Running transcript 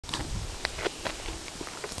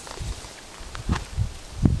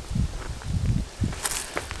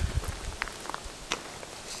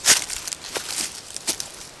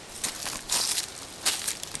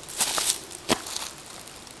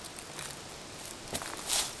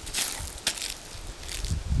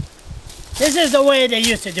This is the way they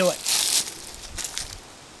used to do it.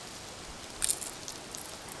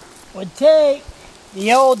 Would take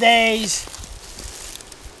the old days,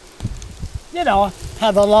 you know,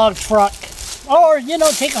 have a log truck, or, you know,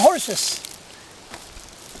 take horses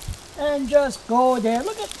and just go there.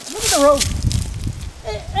 Look at the road.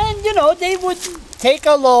 And, you know, they would take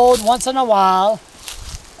a load once in a while.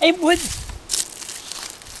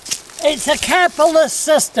 It's a capitalist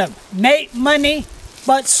system. Make money,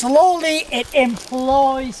 but slowly it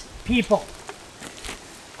employs people.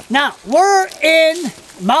 Now, we're in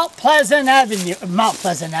Mount Pleasant Avenue.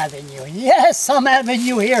 Yes, some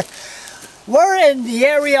avenue here. We're in the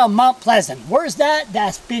area of Mount Pleasant. Where's that?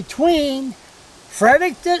 That's between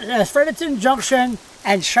Fredericton Junction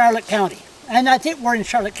and Charlotte County. And I think we're in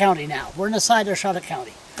Charlotte County now. We're in the side of Charlotte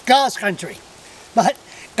County. God's country. But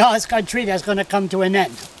God's country, that's going to come to an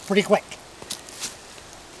end pretty quick.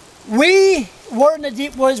 We were in the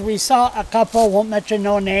deep woods. We saw a couple, won't mention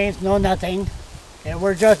no names, no nothing. And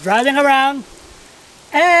we're just driving around.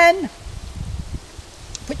 And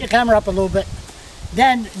put your camera up a little bit.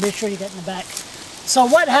 Then make sure you get in the back. So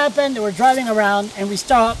what happened, we're driving around and we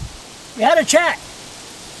stopped. We had a chat.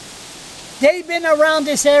 They've been around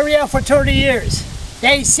this area for 30 years.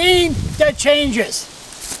 They've seen the changes.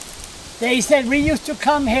 They said we used to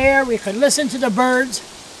come here, we could listen to the birds.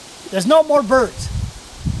 There's no more birds.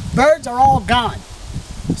 Birds are all gone.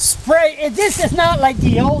 Spray, this is not like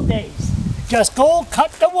the old days. Just go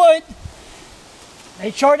cut the wood,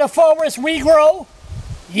 make sure the forests regrow,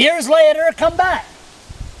 years later come back.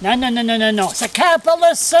 No. It's a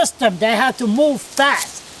capitalist system. They have to move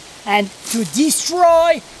fast and to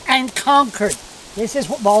destroy and conquer. This is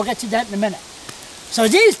what, well, I'll get to that in a minute. So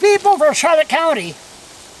these people from Charlotte County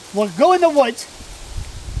will go in the woods,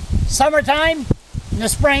 summertime, in the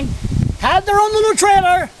spring, have their own little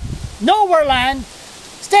trailer, nowhere land,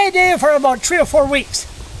 stay there for about 3 or 4 weeks.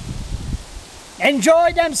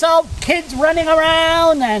 Enjoy themselves, kids running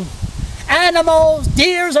around and animals,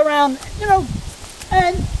 deers around, you know,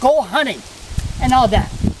 and go hunting and all that.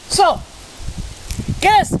 So,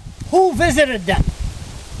 guess who visited them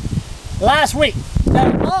last week?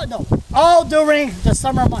 All during the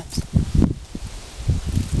summer months.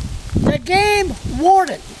 The game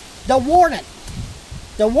warden,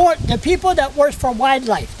 the people that work for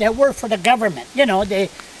wildlife, that work for the government. You know, they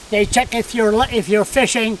check if you're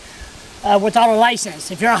fishing without a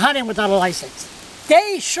license, if you're hunting without a license.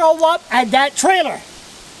 They show up at that trailer.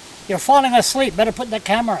 You're falling asleep, better put the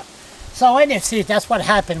camera up. So see, that's what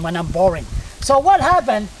happened when I'm boring. So what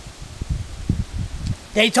happened,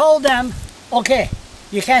 they told them, okay,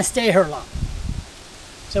 you can't stay here long.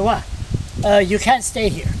 So what? You can't stay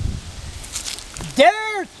here.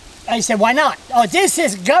 I said, why not? Oh, this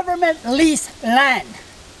is government leased land.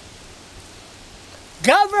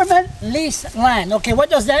 Government leased land. Okay, what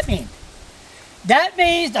does that mean? That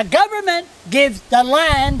means the government gives the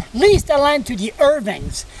land, lease the land to the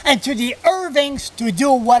Irvings, and to the Irvings to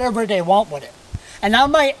do whatever they want with it. And I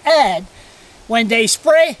might add, when they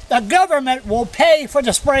spray, the government will pay for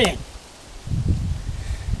the spraying.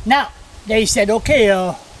 Now, they said, okay,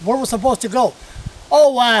 where we're supposed to go?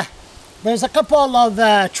 Oh, there's a couple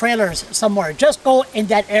of trailers somewhere. Just go in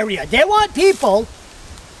that area. They want people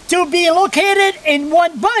to be located in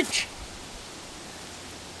one bunch.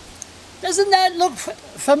 Doesn't that look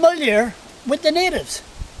familiar with the natives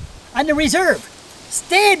on the reserve?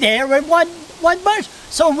 Stay there in one bunch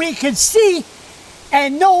so we can see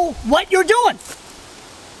and know what you're doing.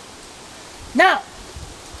 Now,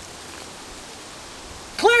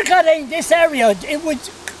 clear cutting this area, it would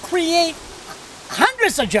create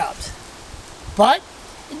hundreds of jobs. But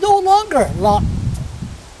no longer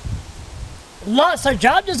lots of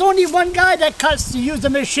jobs. There's only one guy that cuts to use the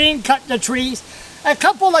machine, cut the trees. A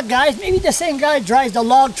couple of guys, maybe the same guy drives the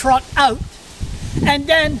log truck out, and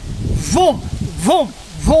then boom, boom,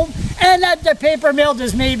 boom. And at the paper mill,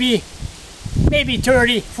 there's maybe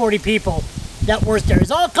 30, 40 people that work there.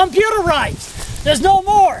 It's all computerized. There's no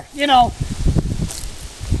more, you know,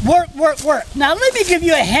 work. Now let me give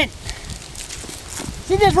you a hint.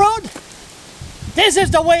 See this road? This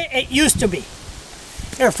is the way it used to be.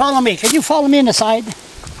 Here, follow me. Can you follow me in the side?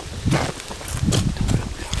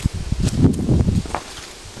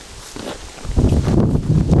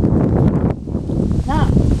 Now,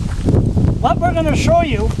 what we're going to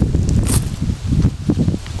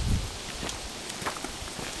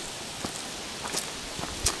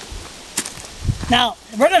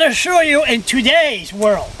show you in today's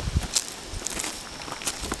world.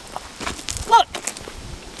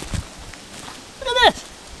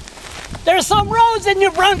 There's some roads in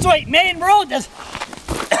New Brunswick, main road, that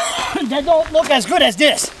don't look as good as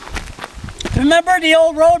this. Remember the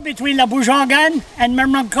old road between La Boujongan and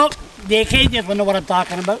Mermancook? The Acadians will know what I'm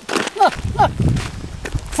talking about. Look, look.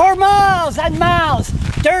 For miles and miles,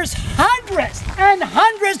 there's hundreds and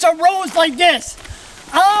hundreds of roads like this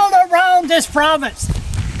all around this province.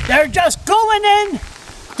 They're just going in,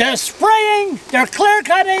 they're spraying, they're clear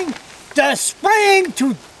cutting, they're spraying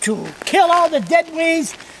to kill all the dead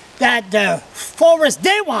weeds that the forest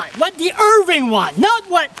they want, what the Irving want, not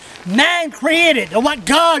what man created or what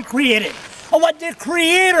God created or what the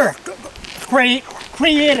Creator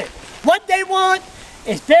created. What they want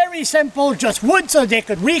is very simple, just wood so they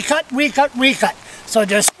could recut. So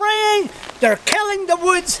they're spraying, they're killing the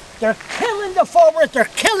woods, they're killing the forest, they're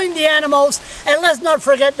killing the animals, and let's not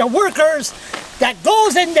forget the workers that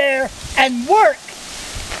goes in there and work.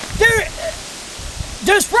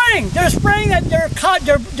 They're spraying and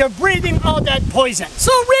they're breathing all that poison.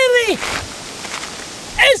 So really,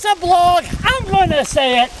 it's a blog, I'm gonna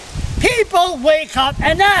say it. People wake up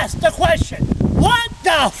and ask the question, what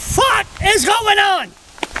the fuck is going on?